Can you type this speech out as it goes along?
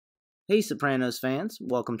Hey Sopranos fans,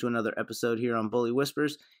 welcome to another episode here on Bully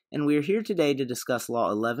Whispers, and we are here today to discuss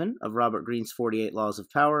Law 11 of Robert Greene's 48 Laws of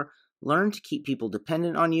Power, Learn to Keep People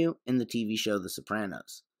Dependent on You in the TV show The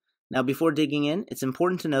Sopranos. Now before digging in, it's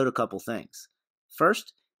important to note a couple things.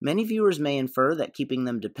 First, many viewers may infer that keeping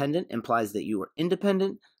them dependent implies that you are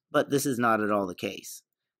independent, but this is not at all the case.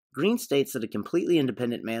 Greene states that a completely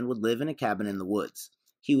independent man would live in a cabin in the woods.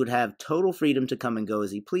 He would have total freedom to come and go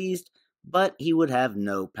as he pleased, but he would have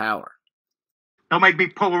no power. Don't make me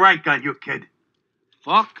pull rank on you, kid.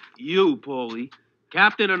 Fuck you, Paulie.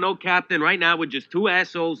 Captain or no captain, right now we're just two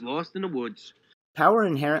assholes lost in the woods. Power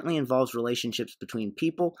inherently involves relationships between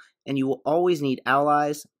people, and you will always need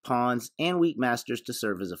allies, pawns, and weak masters to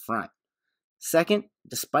serve as a front. Second,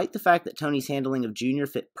 despite the fact that Tony's handling of Junior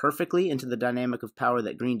fit perfectly into the dynamic of power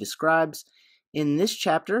that Greene describes, in this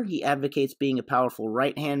chapter he advocates being a powerful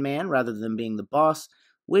right-hand man rather than being the boss,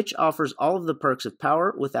 which offers all of the perks of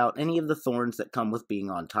power without any of the thorns that come with being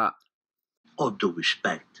on top. All due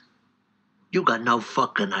respect, you got no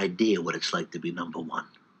fucking idea what it's like to be number one.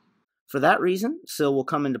 For that reason, Syl will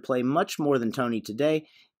come into play much more than Tony today,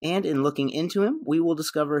 and in looking into him, we will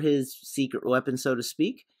discover his secret weapon, so to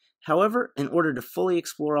speak. However, in order to fully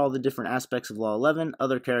explore all the different aspects of Law 11,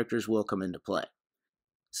 other characters will come into play.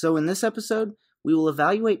 So in this episode, we will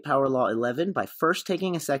evaluate Power Law 11 by first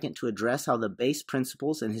taking a second to address how the base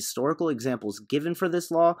principles and historical examples given for this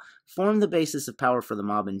law form the basis of power for the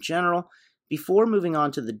mob in general, before moving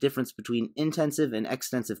on to the difference between intensive and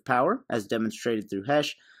extensive power, as demonstrated through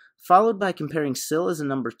Hesh, followed by comparing Syl as a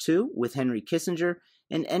number 2 with Henry Kissinger,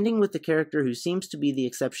 and ending with the character who seems to be the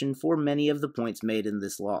exception for many of the points made in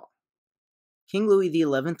this law. King Louis XI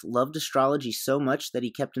loved astrology so much that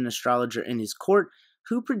he kept an astrologer in his court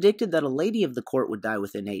who predicted that a lady of the court would die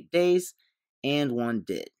within 8 days, and one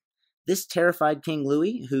did. This terrified King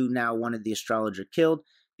Louis, who now wanted the astrologer killed,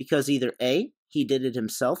 because either A, he did it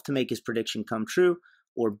himself to make his prediction come true,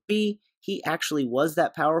 or B, he actually was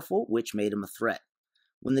that powerful, which made him a threat.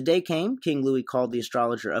 When the day came, King Louis called the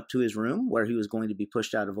astrologer up to his room, where he was going to be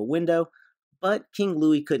pushed out of a window, but King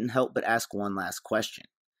Louis couldn't help but ask one last question.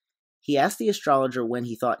 He asked the astrologer when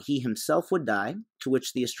he thought he himself would die, to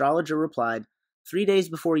which the astrologer replied, 3 days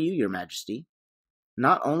before you, your majesty.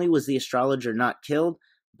 Not only was the astrologer not killed,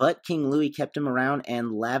 but King Louis kept him around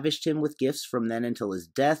and lavished him with gifts from then until his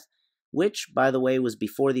death, which, by the way, was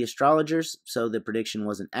before the astrologers, so the prediction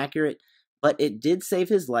wasn't accurate, but it did save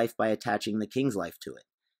his life by attaching the king's life to it.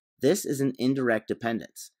 This is an indirect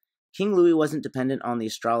dependence. King Louis wasn't dependent on the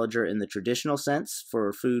astrologer in the traditional sense,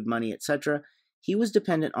 for food, money, etc. He was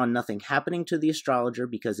dependent on nothing happening to the astrologer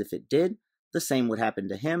because if it did, the same would happen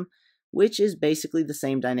to him, which is basically the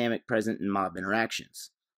same dynamic present in mob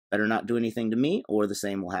interactions. Better not do anything to me, or the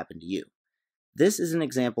same will happen to you. This is an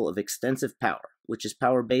example of extensive power, which is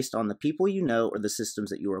power based on the people you know or the systems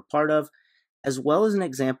that you are a part of, as well as an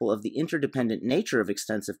example of the interdependent nature of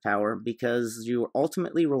extensive power because you are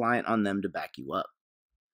ultimately reliant on them to back you up.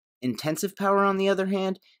 Intensive power, on the other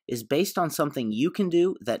hand, is based on something you can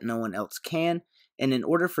do that no one else can, and in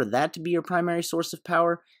order for that to be your primary source of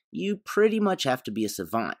power, you pretty much have to be a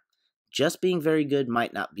savant. Just being very good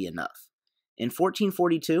might not be enough. In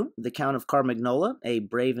 1442, the Count of Carmagnola, a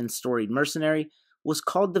brave and storied mercenary, was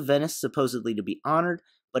called to Venice supposedly to be honored,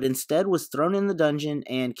 but instead was thrown in the dungeon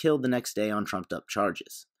and killed the next day on trumped-up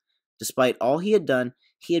charges. Despite all he had done,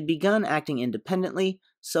 he had begun acting independently,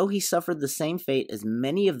 so he suffered the same fate as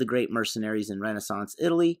many of the great mercenaries in Renaissance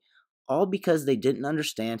Italy, all because they didn't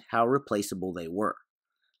understand how replaceable they were.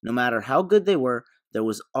 No matter how good they were, there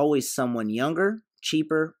was always someone younger,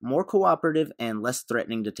 cheaper, more cooperative, and less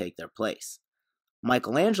threatening to take their place.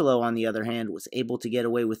 Michelangelo, on the other hand, was able to get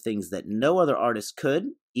away with things that no other artist could,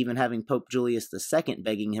 even having Pope Julius II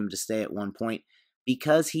begging him to stay at one point,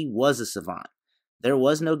 because he was a savant. There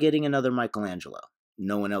was no getting another Michelangelo.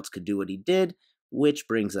 No one else could do what he did, which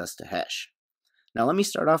brings us to Hesh. Now let me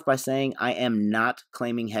start off by saying I am not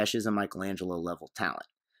claiming Hesh is a Michelangelo-level talent.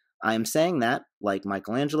 I am saying that, like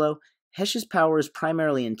Michelangelo, Hesh's power is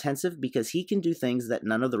primarily intensive because he can do things that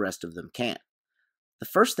none of the rest of them can. The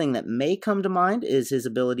first thing that may come to mind is his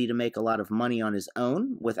ability to make a lot of money on his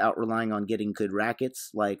own without relying on getting good rackets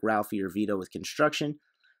like Ralphie or Vito with construction.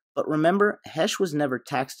 But remember, Hesh was never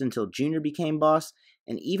taxed until Junior became boss,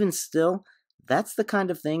 and even still, that's the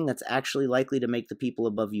kind of thing that's actually likely to make the people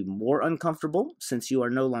above you more uncomfortable since you are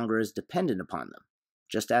no longer as dependent upon them.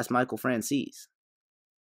 Just ask Michael Francis.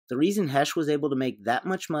 The reason Hesh was able to make that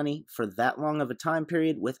much money for that long of a time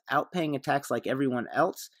period without paying a tax like everyone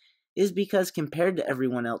else is because compared to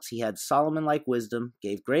everyone else he had Solomon-like wisdom,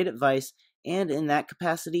 gave great advice, and in that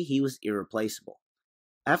capacity he was irreplaceable.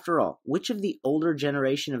 After all, which of the older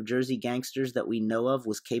generation of Jersey gangsters that we know of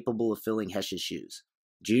was capable of filling Hesh's shoes?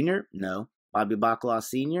 Junior? No. Bobby Bacala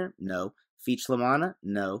Sr.? No. Feach Lamanna?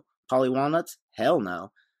 No. Paulie Walnuts? Hell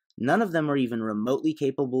no. None of them were even remotely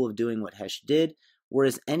capable of doing what Hesh did,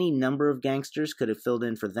 whereas any number of gangsters could have filled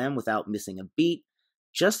in for them without missing a beat,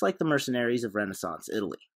 just like the mercenaries of Renaissance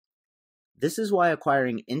Italy. This is why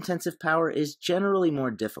acquiring intensive power is generally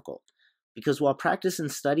more difficult, because while practice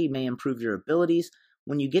and study may improve your abilities,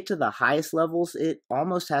 when you get to the highest levels, it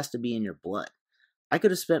almost has to be in your blood. I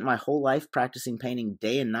could have spent my whole life practicing painting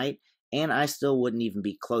day and night, and I still wouldn't even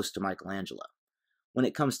be close to Michelangelo. When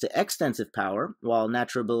it comes to extensive power, while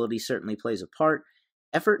natural ability certainly plays a part,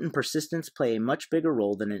 effort and persistence play a much bigger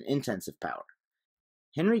role than in intensive power.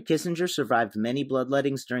 Henry Kissinger survived many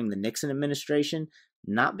bloodlettings during the Nixon administration,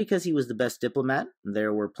 not because he was the best diplomat,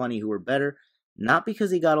 there were plenty who were better, not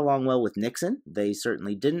because he got along well with Nixon, they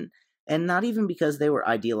certainly didn't, and not even because they were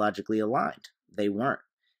ideologically aligned, they weren't.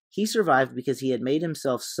 He survived because he had made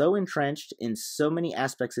himself so entrenched in so many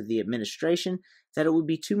aspects of the administration that it would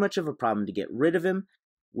be too much of a problem to get rid of him,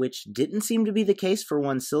 which didn't seem to be the case for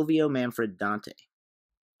one Silvio Manfred Dante.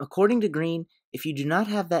 According to Greene, if you do not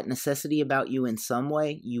have that necessity about you in some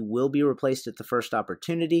way, you will be replaced at the first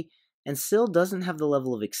opportunity, and Sil doesn't have the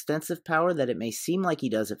level of extensive power that it may seem like he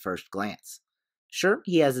does at first glance. Sure,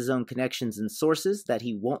 he has his own connections and sources that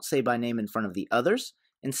he won't say by name in front of the others,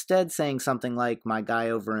 instead saying something like, my guy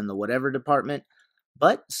over in the whatever department,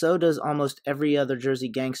 but so does almost every other Jersey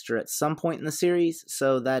gangster at some point in the series,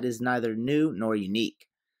 so that is neither new nor unique.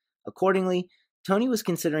 Accordingly, Tony was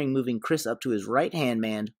considering moving Chris up to his right-hand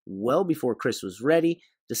man well before Chris was ready,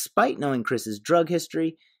 despite knowing Chris's drug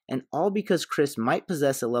history, and all because Chris might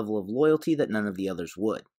possess a level of loyalty that none of the others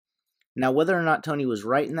would. Now, whether or not Tony was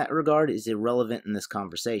right in that regard is irrelevant in this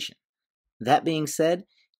conversation. That being said,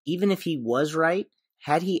 even if he was right,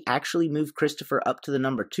 had he actually moved Christopher up to the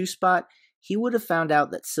number 2 spot, he would have found out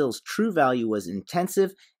that Sil's true value was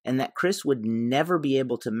intensive and that Chris would never be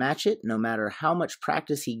able to match it no matter how much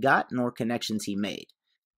practice he got nor connections he made.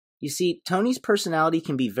 You see, Tony's personality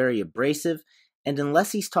can be very abrasive, and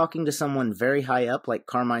unless he's talking to someone very high up like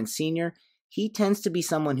Carmine Sr., he tends to be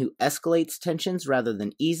someone who escalates tensions rather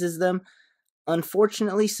than eases them.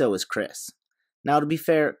 Unfortunately, so is Chris. Now, to be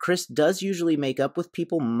fair, Chris does usually make up with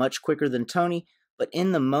people much quicker than Tony, but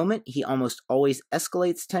in the moment, he almost always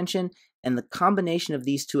escalates tension, and the combination of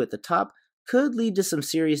these two at the top could lead to some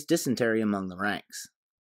serious dysentery among the ranks.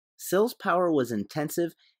 Sil's power was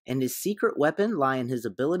intensive, and his secret weapon lay in his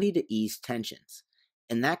ability to ease tensions.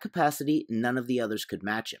 In that capacity, none of the others could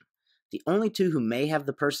match him. The only two who may have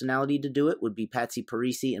the personality to do it would be Patsy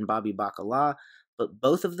Parisi and Bobby Bacala, but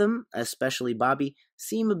both of them, especially Bobby,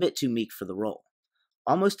 seem a bit too meek for the role.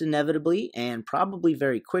 Almost inevitably, and probably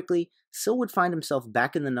very quickly, Sil would find himself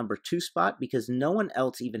back in the number 2 spot because no one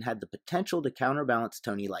else even had the potential to counterbalance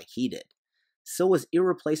Tony like he did. Sil was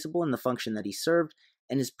irreplaceable in the function that he served,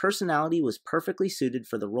 and his personality was perfectly suited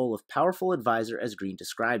for the role of powerful advisor as Greene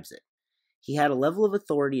describes it. He had a level of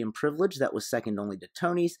authority and privilege that was second only to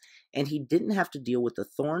Tony's, and he didn't have to deal with the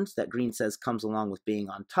thorns that Greene says comes along with being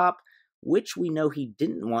on top, which we know he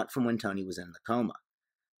didn't want from when Tony was in the coma.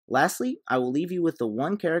 Lastly, I will leave you with the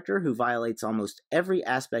one character who violates almost every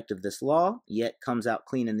aspect of this law, yet comes out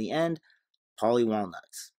clean in the end, Paulie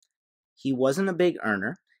Walnuts. He wasn't a big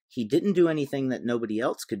earner, he didn't do anything that nobody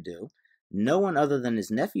else could do, no one other than his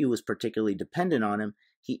nephew was particularly dependent on him,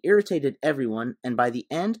 he irritated everyone, and by the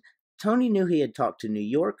end, Tony knew he had talked to New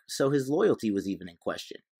York, so his loyalty was even in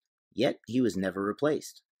question. Yet, he was never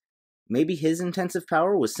replaced. Maybe his intensive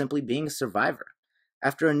power was simply being a survivor.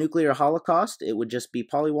 After a nuclear holocaust, it would just be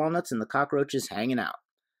Paulie Walnuts and the cockroaches hanging out.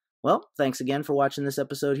 Well, thanks again for watching this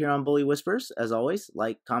episode here on Bully Whispers. As always,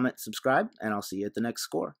 like, comment, subscribe, and I'll see you at the next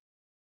score.